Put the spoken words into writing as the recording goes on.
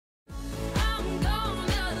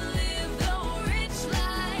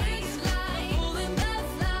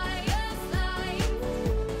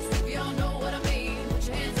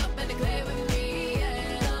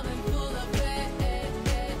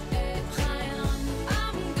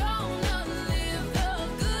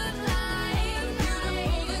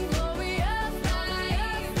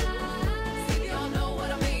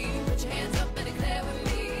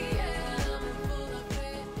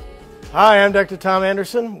Hi, I'm Dr. Tom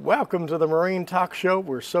Anderson. Welcome to the Maureen Talk Show.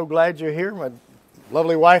 We're so glad you're here. My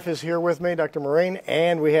lovely wife is here with me, Dr. Maureen,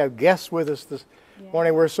 and we have guests with us this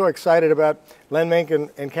morning. We're so excited about Len Mink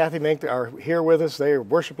and Cathy Mink are here with us. They are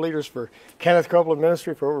worship leaders for Kenneth Copeland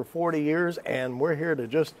Ministry for over 40 years, and we're here to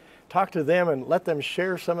just talk to them and let them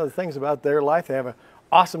share some of the things about their life. They have an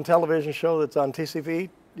awesome television show that's on TCV.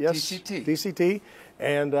 Yes, DCT.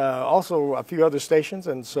 And also a few other stations,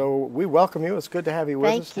 and so we welcome you. It's good to have you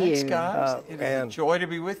with us. Thank you. Thanks, guys. It is a joy to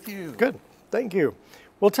be with you. Good. Thank you.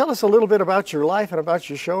 Well, tell us a little bit about your life and about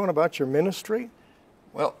your show and about your ministry.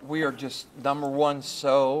 Well, we are just, number one,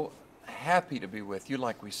 so happy to be with you,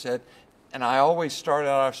 like we said. And I always start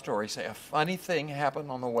out our story, say, a funny thing happened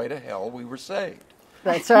on the way to hell, we were saved.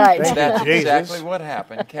 That's right. That's Jesus. exactly what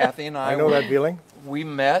happened. Cathy and I know that feeling. We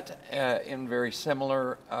met in very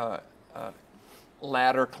similar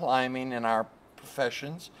ladder climbing in our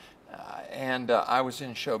professions, and I was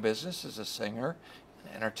in show business as a singer,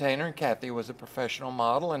 an entertainer, and Cathy was a professional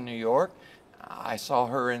model in New York. I saw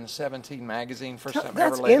her in 17 magazine for some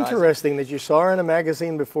That's interesting that you saw her in a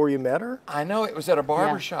magazine before you met her. I know, it was at a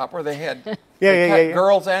barber shop where they had yeah.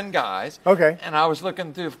 girls and guys. Okay. And I was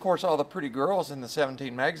looking through, of course, all the pretty girls in the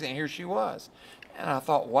 17 magazine. Here she was. And I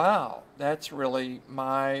thought, wow, that's really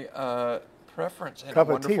my preference. And Cup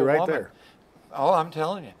a of tea wonderful right woman. there. Oh, I'm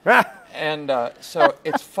telling you. And so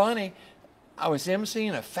it's funny. I was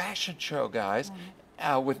emceeing a fashion show, guys,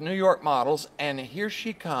 with New York models, and here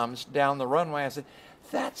she comes down the runway. I said,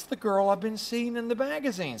 that's the girl I've been seeing in the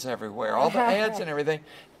magazines everywhere, all the ads and everything.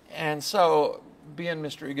 And so, being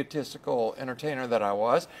Mr. Egotistical entertainer that I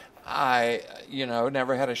was, I,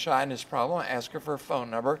 never had a shyness problem. I asked her for a phone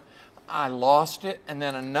number. I lost it, and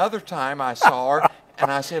then another time I saw her, and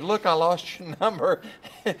I said, look, I lost your number.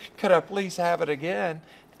 Could I please have it again?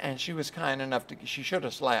 And she was kind enough to, she should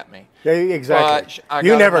have slapped me. Yeah, exactly. But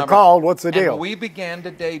You never called. What's the deal? And we began to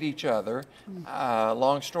date each other.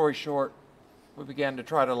 Long story short, we began to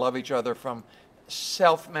try to love each other from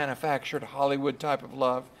self-manufactured Hollywood type of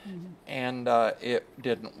love. And it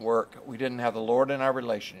didn't work. We didn't have the Lord in our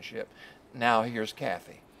relationship. Now here's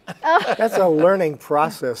Cathy. That's a learning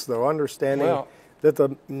process, though, understanding that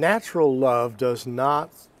the natural love does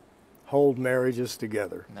not hold marriages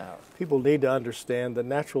together. No. People need to understand that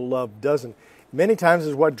natural love doesn't. Many times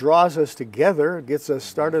is what draws us together, it gets us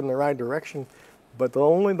started in the right direction, but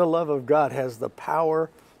only the love of God has the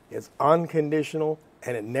power. It's unconditional,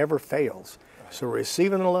 and it never fails. So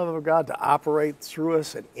receiving the love of God to operate through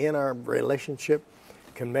us and in our relationship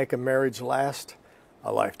can make a marriage last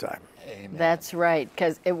a lifetime. Amen. That's right,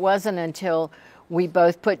 because it wasn't until we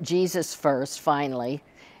both put Jesus first, finally,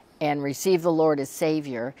 and received the Lord as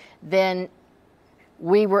Savior, then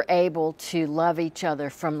we were able to love each other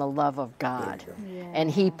from the love of God.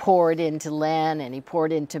 And He poured into Len, and He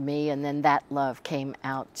poured into me, and then that love came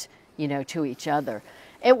out, to each other.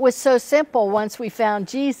 It was so simple once we found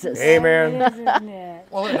Jesus. Amen.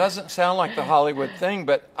 Well, it doesn't sound like the Hollywood thing,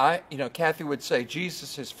 but Cathy would say,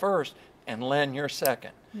 Jesus is first, and Len, you're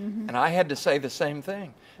second. And I had to say the same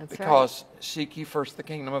thing. That's because seek ye first the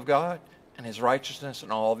kingdom of God and His righteousness,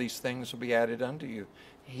 and all these things will be added unto you.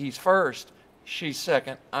 He's first, she's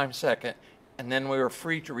second, I'm second, and then we are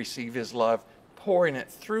free to receive His love, pouring it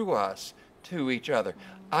through us to each other.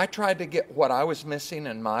 I tried to get what I was missing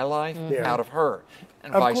in my life out of her,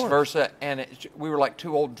 and vice versa, and we were like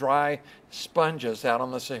two old dry sponges out on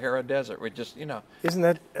the Sahara Desert. We just, Isn't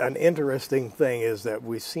that an interesting thing, is that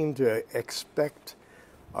we seem to expect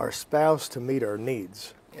our spouse to meet our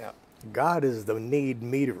needs. Yeah. God is the need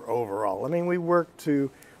meter overall. I mean, we work to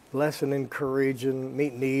bless and encourage and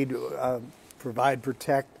meet need, provide,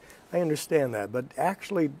 protect. I understand that. But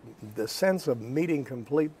actually, the sense of meeting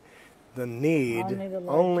complete the need,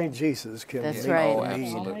 only Jesus can meet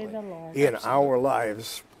the need in our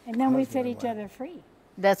lives. And then we set each other free.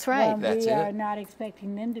 That's right. When we are not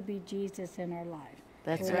expecting them to be Jesus in our life.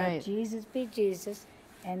 That's we right. Let Jesus be Jesus,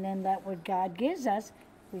 and then let what God gives us,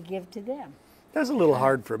 we give to them. That's a little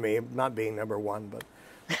hard for me, not being number one, but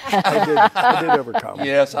I did overcome.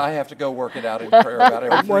 Yes, I have to go work it out in prayer about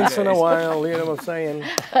every 3 Once days. in a while, what I'm saying?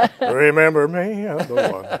 Remember me, I'm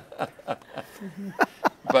the one.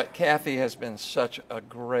 But Cathy has been such a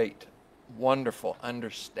great, wonderful,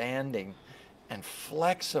 understanding, and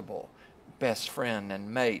flexible best friend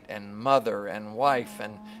and mate and mother and wife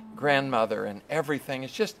and grandmother and everything.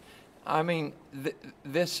 It's just,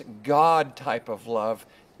 this God type of love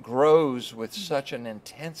grows with such an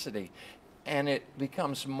intensity, and it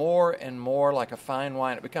becomes more and more like a fine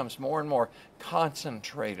wine. It becomes more and more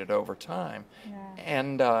concentrated over time.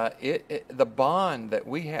 And the bond that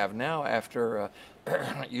we have now after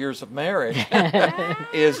years of marriage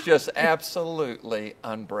is just absolutely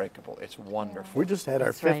unbreakable. It's wonderful. We just had our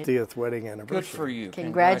That's right. 50th wedding anniversary. Good for you.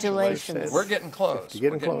 Congratulations. We're getting close.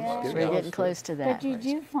 Getting We're close. getting We're close. getting close to that. But you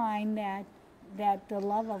do find that the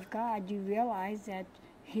love of God, you realize that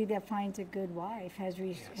he that finds a good wife has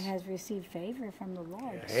received favor from the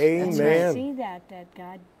Lord. Yes. Amen. And you see that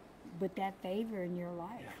God put that favor in your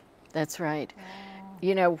life. That's right.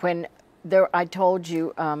 You know, I told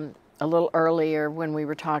you a little earlier when we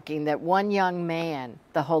were talking that one young man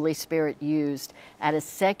the Holy Spirit used at a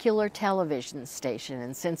secular television station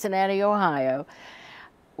in Cincinnati, Ohio,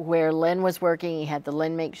 where Len was working. He had the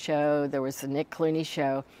Len Mink show. There was the Nick Clooney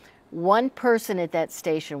show. One person at that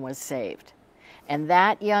station was saved. And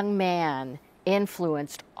that young man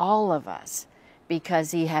influenced all of us because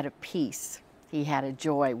he had a peace. He had a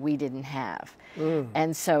joy we didn't have.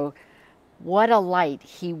 And so what a light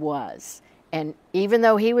he was. And even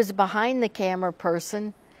though he was a behind the camera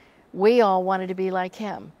person, we all wanted to be like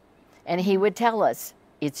him. And he would tell us,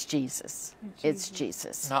 it's Jesus. It's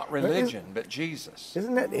Jesus. Not religion, but Jesus.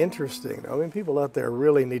 Isn't that interesting? I mean, people out there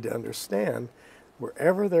really need to understand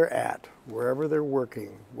wherever they're at, wherever they're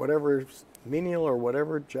working, whatever menial or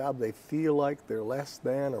whatever job they feel like they're less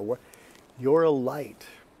than, or what, you're a light.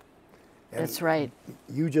 And That's right.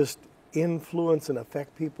 You just influence and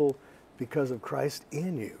affect people because of Christ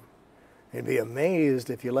in you. And be amazed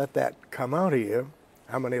if you let that come out of you,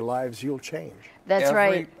 how many lives you'll change. That's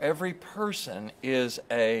right. Every person is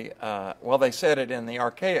well, they said it in the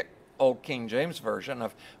archaic Old King James Version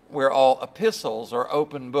of we're all epistles or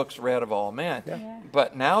open books read of all men. Yeah.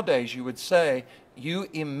 But nowadays you would say you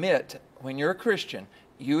emit, when you're a Christian,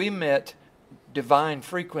 you emit divine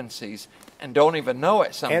frequencies and don't even know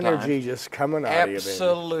it sometimes. Energy just coming out of you, baby.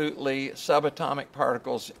 Absolutely subatomic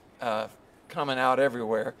particles coming out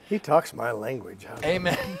everywhere. He talks my language.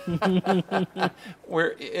 Amen.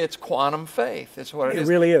 It's quantum faith. It's what it is.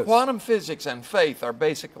 It really is. Quantum physics and faith are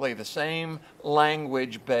basically the same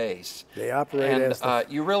language base. They operate and, as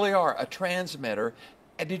you really are a transmitter.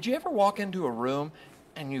 And did you ever walk into a room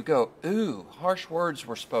and you go, ooh, harsh words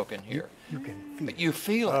were spoken here? You can feel But you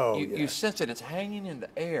feel it. Oh, You yeah. sense it. It's hanging in the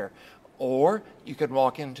air. Or you could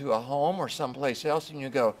walk into a home or someplace else and you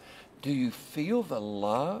go, do you feel the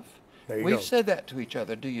love? There you We've go. said that to each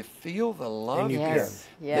other. Do you feel the love And you here? Yes,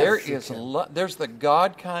 yes. There You is there's the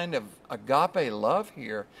God kind of agape love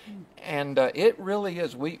here, and it really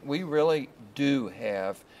is. We really do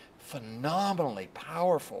have phenomenally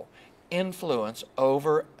powerful influence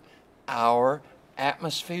over our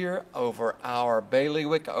atmosphere, over our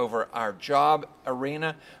bailiwick, over our job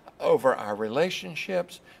arena, over our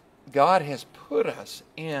relationships. God has put us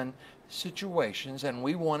in situations and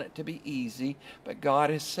we want it to be easy, but God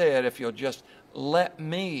has said, if you'll just let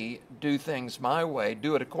me do things my way,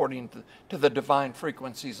 do it according to the divine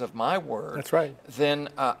frequencies of my word. That's right. Then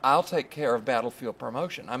I'll take care of battlefield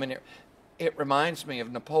promotion. I mean, it reminds me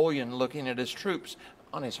of Napoleon looking at his troops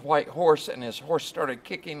on his white horse, and his horse started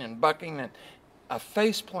kicking and bucking, and a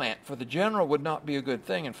face plant for the general would not be a good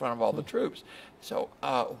thing in front of all the troops. So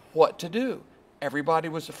what to do? Everybody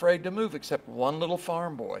was afraid to move except one little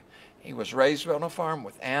farm boy. He was raised on a farm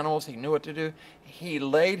with animals. He knew what to do. He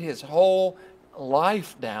laid his whole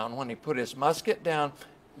life down when he put his musket down,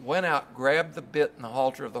 went out, grabbed the bit and the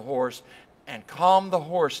halter of the horse, and calmed the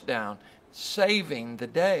horse down, saving the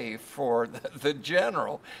day for the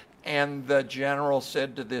general. And the general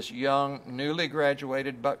said to this young, newly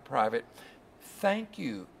graduated buck private, "Thank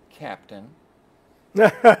you, Captain."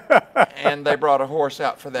 And they brought a horse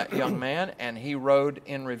out for that young man, and he rode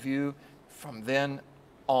in review from then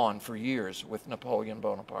on for years with Napoleon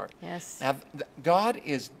Bonaparte. Yes. Now, God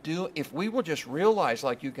is if we will just realize,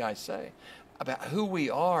 like you guys say, about who we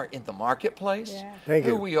are in the marketplace, Yeah. Thank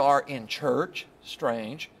who you. we are in church,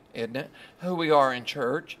 strange, isn't it? Who we are in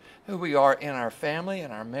church, who we are in our family,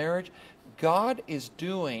 in our marriage. God is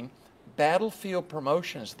doing battlefield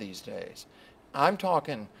promotions these days. I'm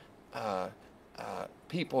talking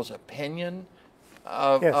people's opinion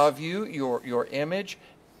of you, your image,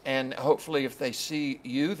 and hopefully if they see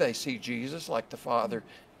you, they see Jesus, like the Father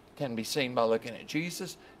can be seen by looking at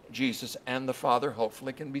Jesus. Jesus and the Father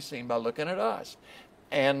hopefully can be seen by looking at us.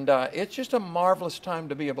 And it's just a marvelous time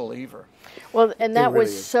to be a believer. Well, and that really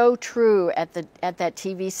was is. so true at that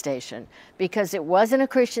TV station, because it wasn't a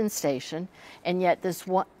Christian station, and yet this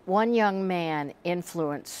one young man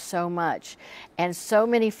influenced so much, and so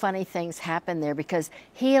many funny things happened there because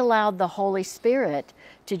he allowed the Holy Spirit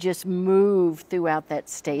to just move throughout that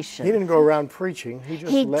station. He didn't go around preaching. He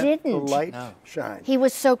just He let the didn't. light No. shine. He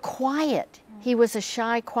was so quiet. He was a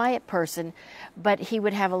shy, quiet person, but he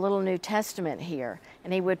would have a little New Testament here,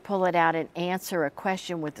 and he would pull it out and answer a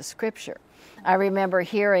question with the scripture. I remember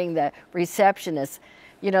hearing the receptionist,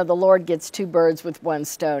 you know, the Lord gets 2 birds with 1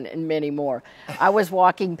 stone and many more. I was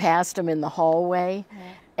walking past him in the hallway,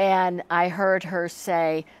 and I heard her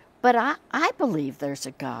say, but I believe there's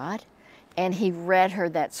a God. And he read her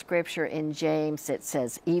that scripture in James that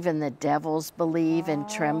says, even the devils believe and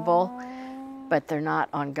tremble, but they're not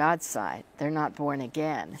on God's side. They're not born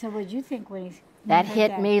again. So what did you think when he That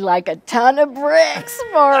hit me like a ton of bricks,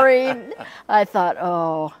 Maureen. I thought,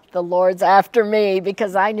 oh, the Lord's after me,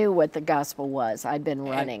 because I knew what the gospel was. I'd been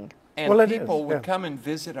running. And Well, people would come and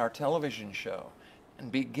visit our television show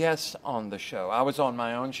and be guests on the show. I was on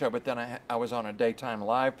my own show, but then I was on a daytime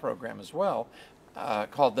live program as well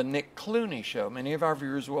called The Nick Clooney Show. Many of our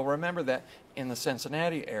viewers will remember that in the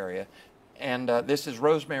Cincinnati area. And this is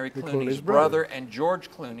Rosemary Clooney's brother and George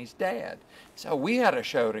Clooney's dad. So we had a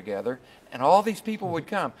show together, and all these people would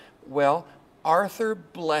come. Well, Arthur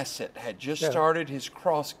Blessed had just started his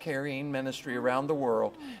cross-carrying ministry around the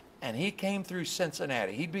world, and he came through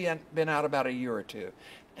Cincinnati. He'd been out about a year or two,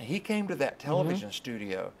 and he came to that television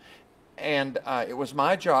studio. And it was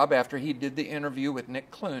my job, after he did the interview with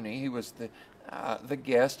Nick Clooney, he was the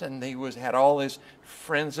guest, and he had all his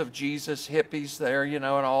Friends of Jesus hippies there, you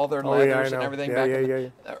know, and all their leathers and everything back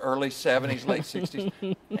in the early 70s, late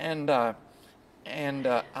 60s. And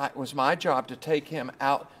it was my job to take him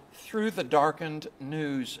out through the darkened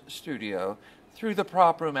news studio, through the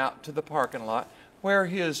prop room out to the parking lot, where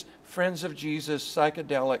his Friends of Jesus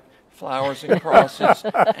psychedelic flowers and crosses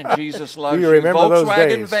and Jesus loves you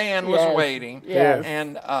Volkswagen van was waiting.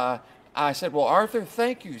 And I said, well, Arthur,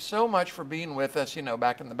 thank you so much for being with us, you know,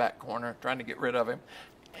 back in the back corner, trying to get rid of him.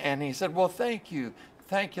 And he said, well, thank you.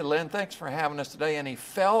 Thank you, Lynn. Thanks for having us today. And he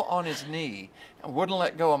fell on his knee and wouldn't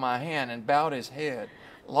let go of my hand and bowed his head,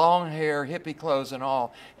 long hair, hippie clothes and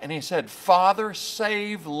all. And he said, Father,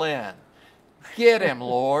 save Lynn. Get him,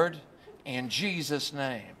 Lord, in Jesus'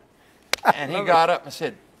 name. And he got up and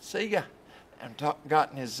said, see ya. And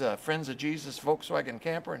got in his Friends of Jesus Volkswagen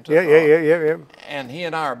camper and took off. And he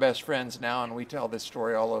and I are best friends now, and we tell this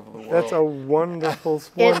story all over the world. That's a wonderful,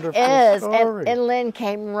 wonderful story. And Lynn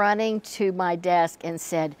came running to my desk and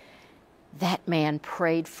said, that man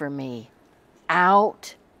prayed for me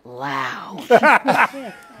out loud.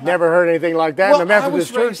 Never heard anything like that in the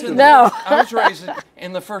Methodist church. I was raised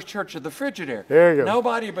in the first church of the Frigidaire. There you go.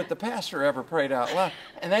 Nobody but the pastor ever prayed out loud,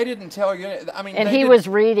 and they didn't tell you. I mean, and he was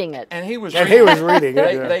reading it. And he was. reading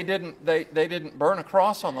it. They didn't burn a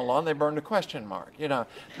cross on the lawn. They burned a question mark. You know,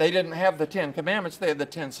 they didn't have the 10 Commandments. They had the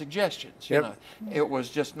 10 suggestions. You know, it was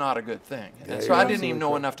just not a good thing. And so I didn't even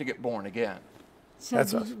know enough to get born again.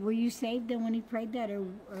 So were you saved then when he prayed that, or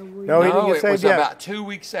were you? No, he didn't get it saved was yet. about 2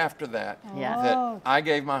 weeks after that that I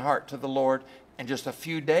gave my heart to the Lord. And just a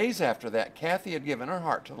few days after that, Cathy had given her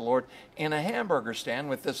heart to the Lord in a hamburger stand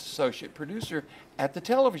with this associate producer at the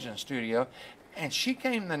television studio. And she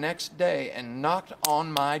came the next day and knocked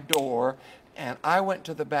on my door, and I went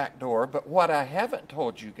to the back door. But what I haven't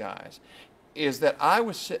told you guys is that I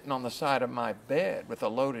was sitting on the side of my bed with a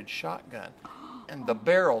loaded shotgun. And the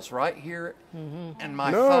barrel's right here, and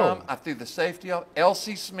my thumb, I threw the safety off.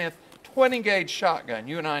 L.C. Smith, 20-gauge shotgun.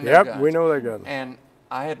 You and I know guns. Yep, we know that gun. And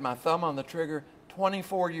I had my thumb on the trigger,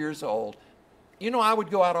 24 years old. You know, I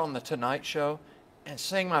would go out on the Tonight Show and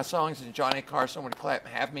sing my songs, and Johnny Carson would clap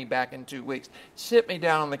and have me back in 2 weeks, sit me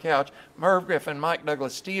down on the couch. Merv Griffin, Mike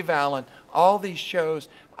Douglas, Steve Allen, all these shows.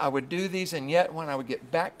 I would do these, and yet when I would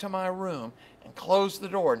get back to my room and close the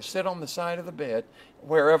door and sit on the side of the bed,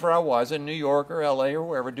 wherever I was, in New York or L.A. or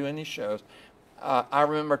wherever, doing these shows, I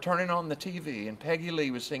remember turning on the TV, and Peggy Lee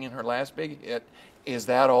was singing her last big hit, Is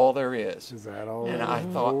That All There Is? Is that all? And I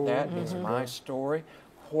thought, that is my story.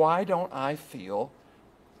 Why don't I feel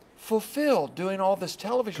fulfilled doing all this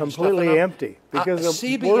television stuff? Completely empty, because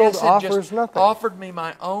the CBS world had offers just nothing. offered me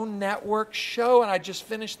my own network show, and I just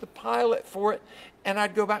finished the pilot for it, and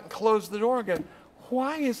I'd go back and close the door and go,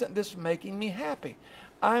 why isn't this making me happy?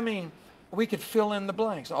 I mean, we could fill in the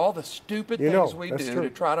blanks, all the stupid things we do to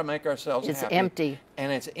try to make ourselves happy. It's empty. And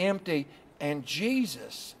it's empty. And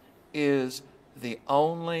Jesus is the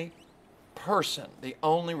only person, the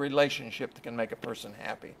only relationship that can make a person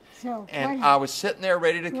happy. And I was sitting there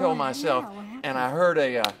ready to kill myself, and I heard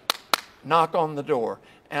a knock on the door.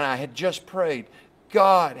 And I had just prayed,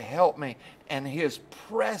 God help me. And his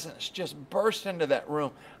presence just burst into that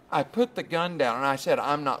room. I put the gun down, and I said,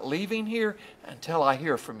 I'm not leaving here until I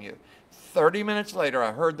hear from you. 30 minutes later,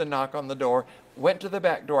 I heard the knock on the door, went to the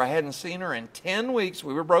back door. I hadn't seen her in 10 weeks.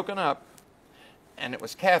 We were broken up. and it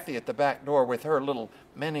was Cathy at the back door with her little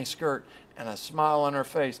mini skirt and a smile on her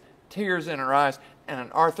face, tears in her eyes, and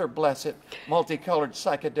an Arthur Blessitt multicolored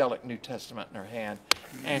psychedelic New Testament in her hand.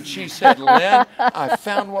 And she said, Len, I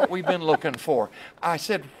found what we've been looking for. I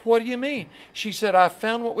said, what do you mean? She said, I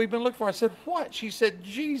found what we've been looking for. I said, what? She said,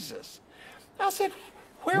 Jesus. I said,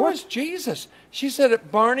 where was Jesus? She said,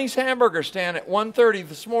 at Barney's hamburger stand at 1:30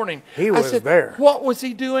 this morning. He was there. What was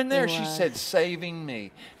he doing there? She said, saving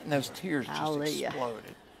me. And those tears just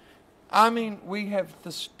exploded. I mean, we have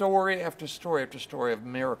the story after story after story of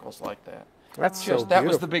miracles like that. That's so That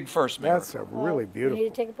was the big first miracle. That's a really beautiful. We need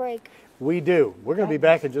to take a break. We do. We're going to be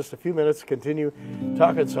back in just a few minutes to continue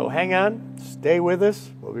talking. So hang on, stay with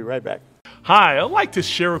us. We'll be right back. Hi, I'd like to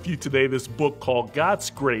share with you today this book called God's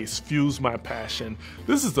Grace Fuels My Passion.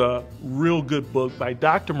 This is a real good book by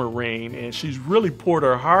Dr. Maureen, and she's really poured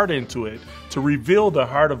her heart into it to reveal the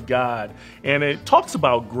heart of God. And it talks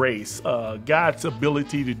about grace, God's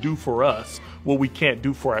ability to do for us what we can't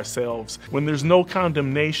do for ourselves. When there's no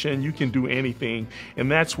condemnation, you can do anything, and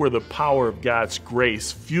that's where the power of God's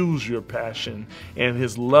grace fuels your passion, and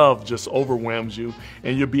His love just overwhelms you,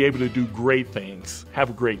 and you'll be able to do great things. Have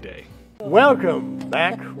a great day. Welcome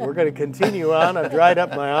back. We're going to continue on. I've dried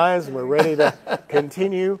up my eyes, and we're ready to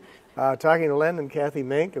continue talking to Len and Cathy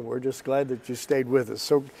Mink, and we're just glad that you stayed with us.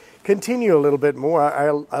 So continue a little bit more.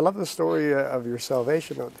 I love the story of your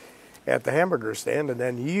salvation at the hamburger stand, and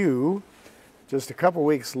then you, just a couple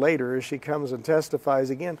weeks later, as she comes and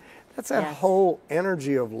testifies again. That's that whole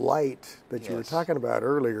energy of light that you were talking about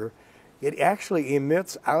earlier. It actually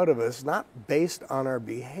emits out of us, not based on our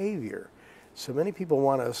behavior. So many people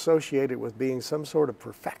want to associate it with being some sort of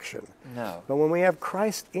perfection. No. But when we have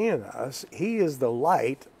Christ in us, He is the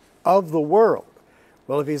light of the world.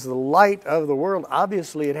 Well, if He's the light of the world,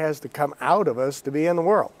 obviously it has to come out of us to be in the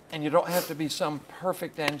world. And you don't have to be some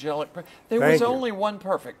perfect angelic. There was only one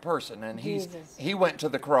perfect person, and he went to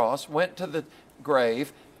the cross, went to the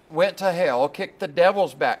grave, went to hell, kicked the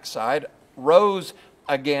devil's backside, rose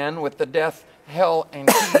again with the death, hell, and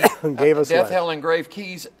key, gave us death, life. hell, and grave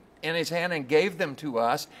keys in His hand, and gave them to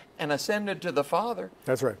us, and ascended to the Father.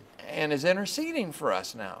 That's right. And is interceding for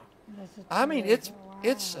us now. I mean,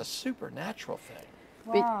 it's a supernatural thing.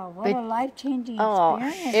 Wow, what a life-changing Oh,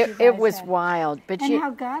 experience it was wild. But and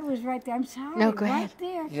how God was right there. I'm sorry. No, go right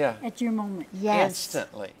ahead. there at your moment. Yes.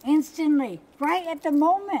 Instantly. Right at the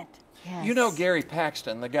moment. Yes. You know Gary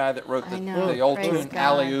Paxton, the guy that wrote know, the old praise tune God.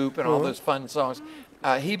 Alley Oop and all those fun songs.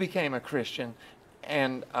 He became a Christian,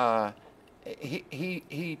 and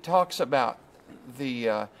he talks about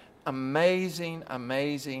the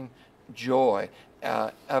amazing joy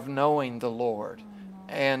of knowing the Lord,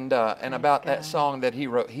 and about that song that he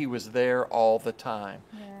wrote. He was there all the time,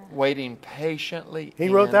 waiting patiently. He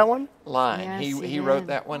wrote that one? Line. Yes, he wrote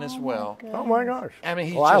that one as well. Oh my gosh. I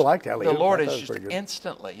mean, I liked Alley the Oop. Lord I is thought it was just pretty good.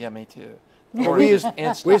 instantly. Yeah, me too. We used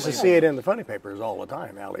to see it in the funny papers all the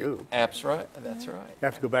time, Alley Oop. That's right. That's right. You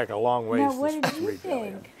have to go back a long ways. Now, to what did you read Alley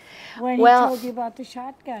Oop. think when he Well- told you about the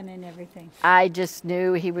shotgun and everything? I just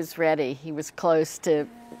knew he was ready. He was close to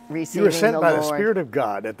receiving You were sent the by Lord. the Spirit of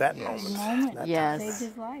God at that moment. Moment. Yes. Saved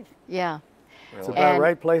his life. Yeah. It's about And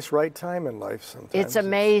right place, right time in life sometimes. It's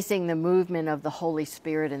amazing the movement of the Holy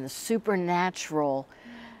Spirit and the supernatural,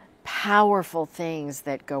 powerful things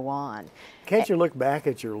that go on. Can't you look back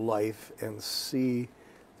at your life and see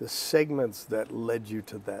the segments that led you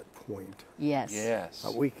to that point? Yes. Yes.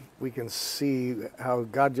 We can see how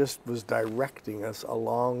God just was directing us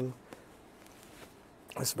along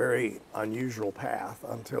this very unusual path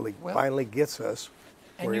until He finally gets us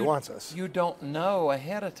where He wants us. You don't know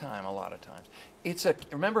ahead of time a lot of times.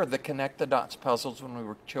 Remember the connect the dots puzzles when we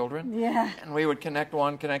were children? Yeah. And we would connect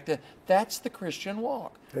one, connect the. That's the Christian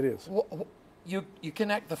walk. It is. You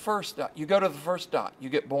connect the first dot. You go to the first dot. You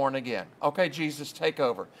get born again. Okay, Jesus, take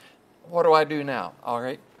over. What do I do now? All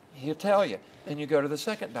right, He'll tell you. Then you go to the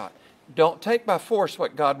second dot. Don't take by force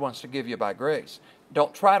what God wants to give you by grace.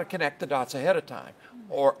 Don't try to connect the dots ahead of time,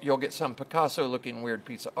 or you'll get some Picasso-looking weird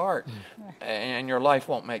piece of art, and your life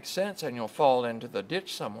won't make sense, and you'll fall into the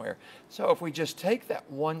ditch somewhere. So if we just take that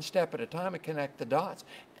one step at a time and connect the dots,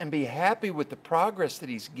 and be happy with the progress that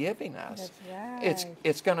He's giving us, That's right.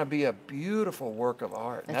 it's going to be a beautiful work of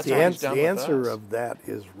art. And that's The, what He's done the with answer us. of that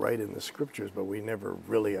is right in the Scriptures, but we never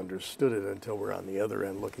really understood it until we're on the other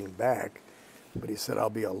end looking back. But He said, I'll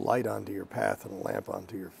be a light unto your path and a lamp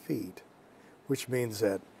unto your feet, which means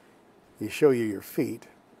that He show you your feet,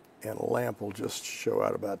 and a lamp will just show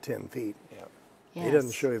out about 10 feet. Yep. Yes. He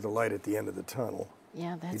doesn't show you the light at the end of the tunnel.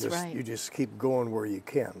 Yeah, that's right. You just keep going where you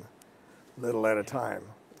can, little at a time.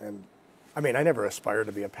 And I mean, I never aspired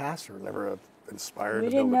to be a pastor, never aspired We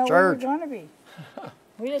to build didn't a know where we were church. going to be.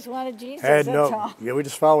 We just wanted Jesus, Had that's all. yeah, we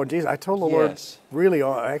just followed Jesus. I told the Lord, Yes. really,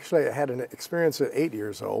 actually, I had an experience at 8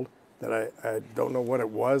 years old that I don't know what it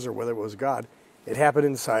was or whether it was God. It happened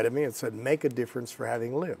inside of me. It said, make a difference for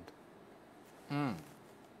having lived. I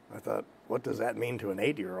thought, what does that mean to an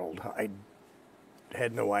 8-year-old? I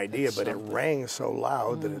had no idea, It's but it something. rang so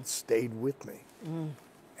loud that it stayed with me.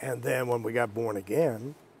 And then when we got born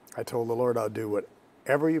again, I told the Lord, I'll do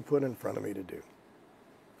whatever you put in front of me to do.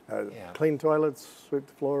 Yeah. Clean toilets, sweep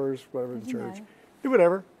the floors, whatever the Doesn't church. matter. Do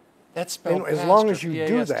whatever. That's spelled As long as pastor, you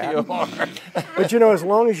do that. P-A-S-T-O-R. But you know, as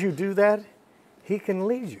long as you do that, He can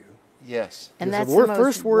lead you. Yes. And It's that's the the most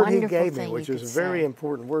first word He wonderful gave me, thing which you is could a very say.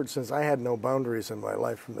 important word since I had no boundaries in my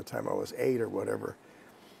life from the time I was 8 or whatever.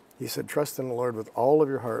 He said, trust in the Lord with all of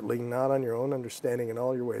your heart, lean not on your own understanding in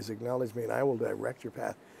all your ways, acknowledge me and I will direct your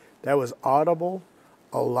path. That was audible,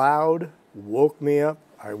 aloud, woke me up.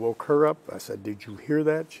 I woke her up. I said, did you hear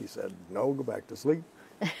that? She said, no, go back to sleep.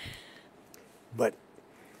 But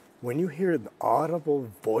when you hear the audible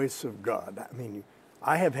voice of God, I mean,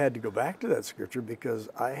 I have had to go back to that scripture because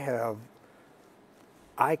I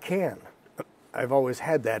can. I've always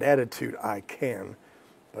had that attitude, I can,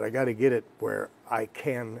 but I got to get it where I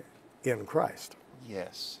can in Christ.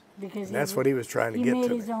 Yes. Because And that's what He was trying to he get made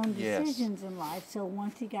to his me. own Yes. decisions in life. So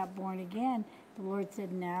once he got born again, the Lord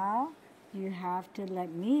said, now you have to let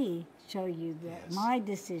me show you my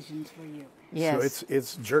decisions for you. Yes. So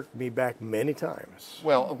it's jerked me back many times.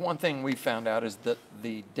 Well, one thing we found out is that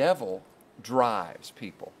the devil drives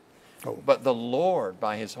people. Oh. But the Lord,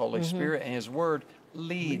 by His Holy Spirit and His Word,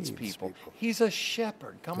 leads people. people. He's a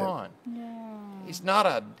shepherd. Come Yeah. on. Yeah. He's not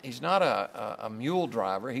a mule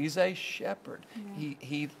driver. He's a shepherd.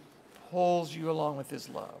 He pulls you along with His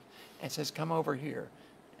love and says, come over here.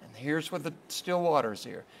 And here's where the still water's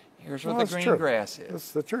here. Here's where Well, the that's green true. grass is.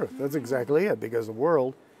 That's the truth. That's exactly it, because the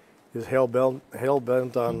world is hell-bent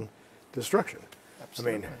on destruction.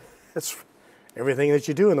 Absolutely. I mean, it's everything that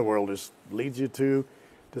you do in the world leads you to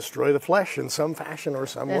destroy the flesh in some fashion or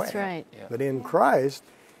some way. That's right. Yeah. But in Christ,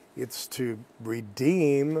 it's to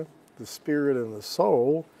redeem the spirit and the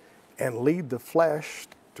soul and lead the flesh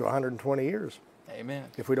to 120 years Amen.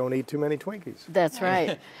 if we don't eat too many Twinkies. That's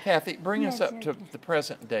right. Kathy, bring us Yes, up to the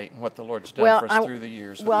present date and what the Lord's done Well, for us through the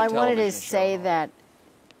years. with well, the I wanted to television show say and all.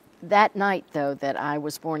 that night, though, that I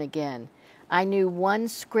was born again, I knew one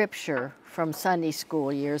scripture from Sunday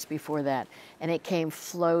school years before that, and it came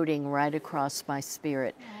floating right across my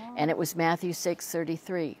spirit. And it was Matthew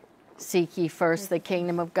 6:33. Seek ye first the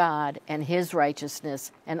kingdom of God and His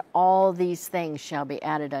righteousness, and all these things shall be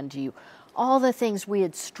added unto you. All the things we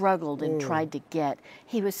had struggled and tried to get.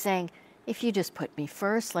 He was saying, if you just put me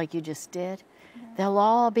first like you just did, they'll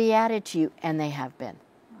all be added to you. And they have been.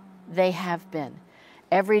 They have been.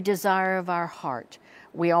 Every desire of our heart.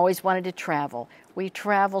 We always wanted to travel. We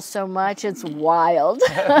travel so much, it's wild.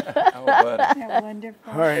 Oh, buddy. Isn't that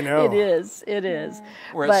wonderful? I know. It is. It is.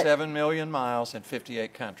 We're But- at 7 million miles in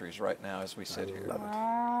 58 countries right now as we sit here.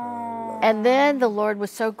 Wow. And then the Lord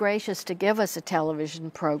was so gracious to give us a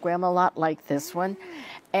television program, a lot like this one.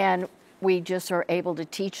 And we just are able to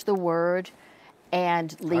teach the Word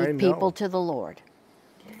and I lead know. people to the Lord.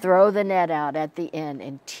 Throw the net out at the end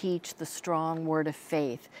and teach the strong word of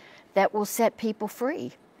faith that will set people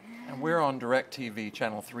free. And we're on DirecTV,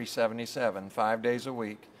 channel 377, 5 days a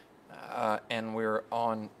week. And we're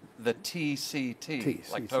on the TCT,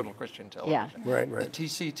 like Total Christian Television. Right, The right.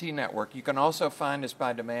 TCT network. You can also find us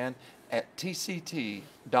by demand at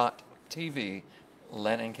tct.tv,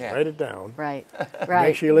 Len and Kathy. Write it down. Right, Make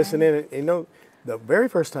right. sure you listen in. You know, the very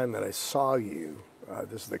first time that I saw you,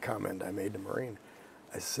 this is the comment I made to Maureen.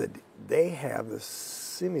 I said, they have the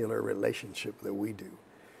similar relationship that we do.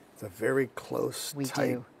 It's a very close, We tight,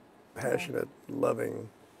 do. passionate, loving,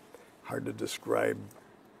 hard to describe.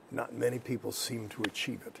 Not many people seem to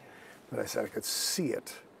achieve it. But I said I could see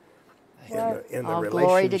it in the All relationship.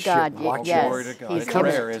 glory to God. watching Yes. Glory to God. He's It's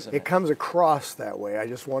coming. rare, isn't it it? comes across that way. I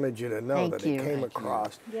just wanted you to know Thank that you. it came Thank you.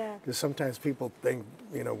 across. Yeah. Because sometimes people think,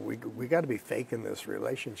 you know, we got to be faking this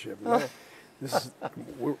relationship. No, this is,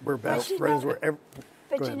 we're best you friends. know- We're go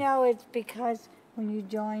But you ahead. know, it's because when you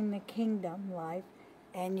join the kingdom life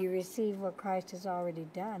and you receive what Christ has already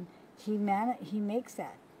done, He makes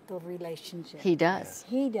that the relationship. He does.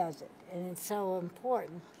 He does it, and it's so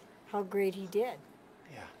important how great He did.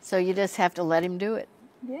 So you just have to let Him do it.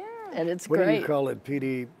 Yeah. And it's What do great. you call it?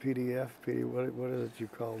 PDF? What is it you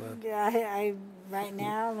call that? Yeah, I right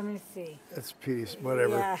now, let me see. It's PD,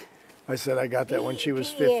 whatever. Yeah, I said I got that when she was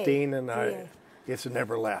PEA. 15, and PEA. it's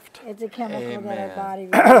never left. it's a chemical that Amen. our body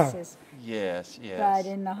releases. Yes, yes.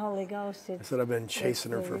 But in the Holy Ghost, I it's. said I've been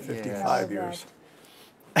chasing her for it's, 55 know years.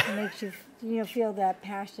 It makes you feel that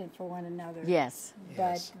passion for one another. Yes.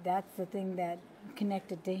 But that's the thing that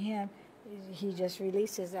connected to him. He just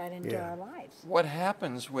releases that into our lives. What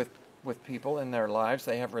happens with people in their lives,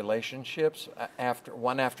 they have relationships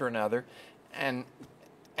one after another, and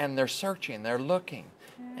they're searching, they're looking.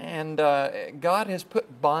 And God has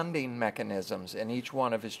put bonding mechanisms in each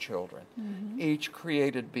one of his children, each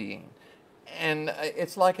created being. And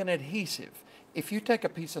it's like an adhesive. If you take a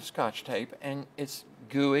piece of Scotch tape and it's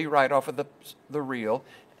gooey right off of the reel,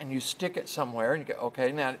 and you stick it somewhere, and you go,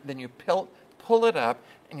 okay, now then you pull it up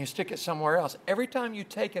and you stick it somewhere else. Every time you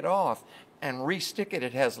take it off and re-stick it,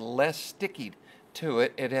 it has less sticky to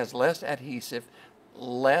it. It has less adhesive,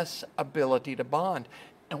 less ability to bond.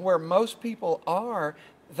 And where most people are,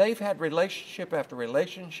 they've had relationship after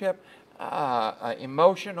relationship,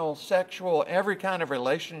 emotional, sexual, every kind of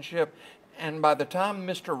relationship. And by the time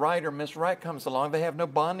Mr. Right or Miss Right comes along, they have no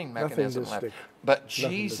bonding mechanism left. But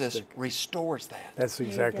Jesus restores that. That's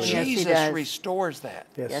exactly Yes, right. he Jesus does. restores that.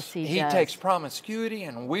 Yes, he He does. takes promiscuity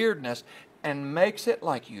and weirdness and makes it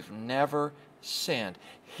like you've never sinned.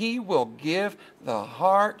 He will give the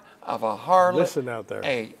heart of a harlot Listen out there.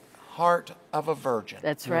 a heart of a virgin.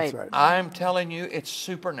 That's right. right. I'm telling you, it's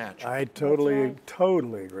supernatural. I totally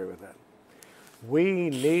agree with that. We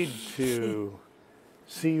need to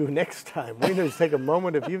see you next time. We need to take a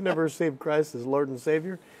moment. If you've never received Christ as Lord and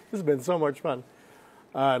Savior, this has been so much fun.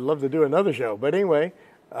 I'd love to do another show. But anyway,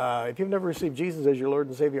 if you've never received Jesus as your Lord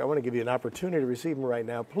and Savior, I want to give you an opportunity to receive him right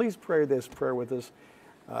now. Please pray this prayer with us.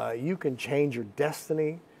 You can change your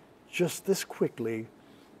destiny just this quickly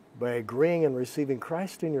by agreeing and receiving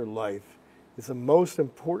Christ in your life. It's the most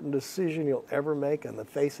important decision you'll ever make on the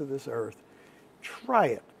face of this earth. Try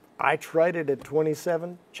it. I tried it at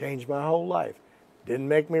 27, changed my whole life. Didn't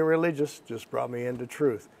make me religious, just brought me into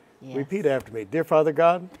truth. Yes. Repeat after me. Dear Father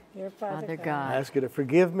God, Dear Father I God, ask you to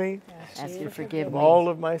forgive me ask you to forgive of me all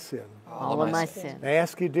of my sin. all of my sin. I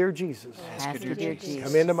ask you, dear Jesus, Ask you, dear Jesus,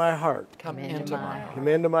 come into my heart, Come into my heart. come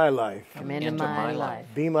into my life, Come into my life.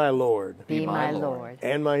 be my Lord Be my Lord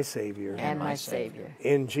and my Savior. and my Savior.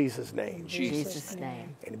 In Jesus' name. In Jesus'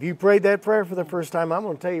 name. And if you prayed that prayer for the first time, I'm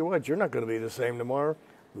going to tell you what, you're not going to be the same tomorrow.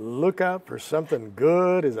 Look out for something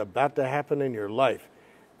good is about to happen in your life.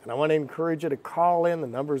 And I want to encourage you to call in. The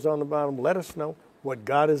number's on the bottom. Let us know what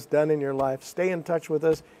God has done in your life. Stay in touch with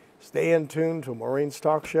us. Stay in tune to Maureen's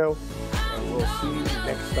Talk Show. And we'll see you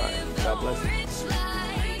next time. God bless you.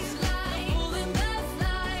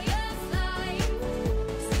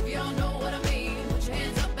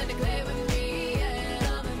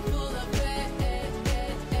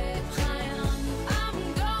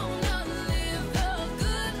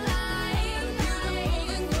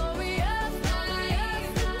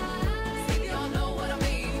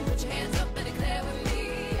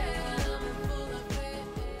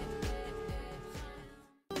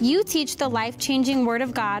 You teach the life-changing Word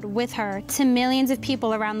of God with her to millions of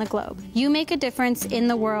people around the globe. You make a difference in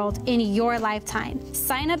the world in your lifetime.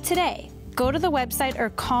 Sign up today. Go to the website or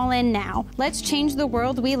call in now. Let's change the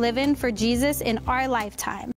world we live in for Jesus in our lifetime.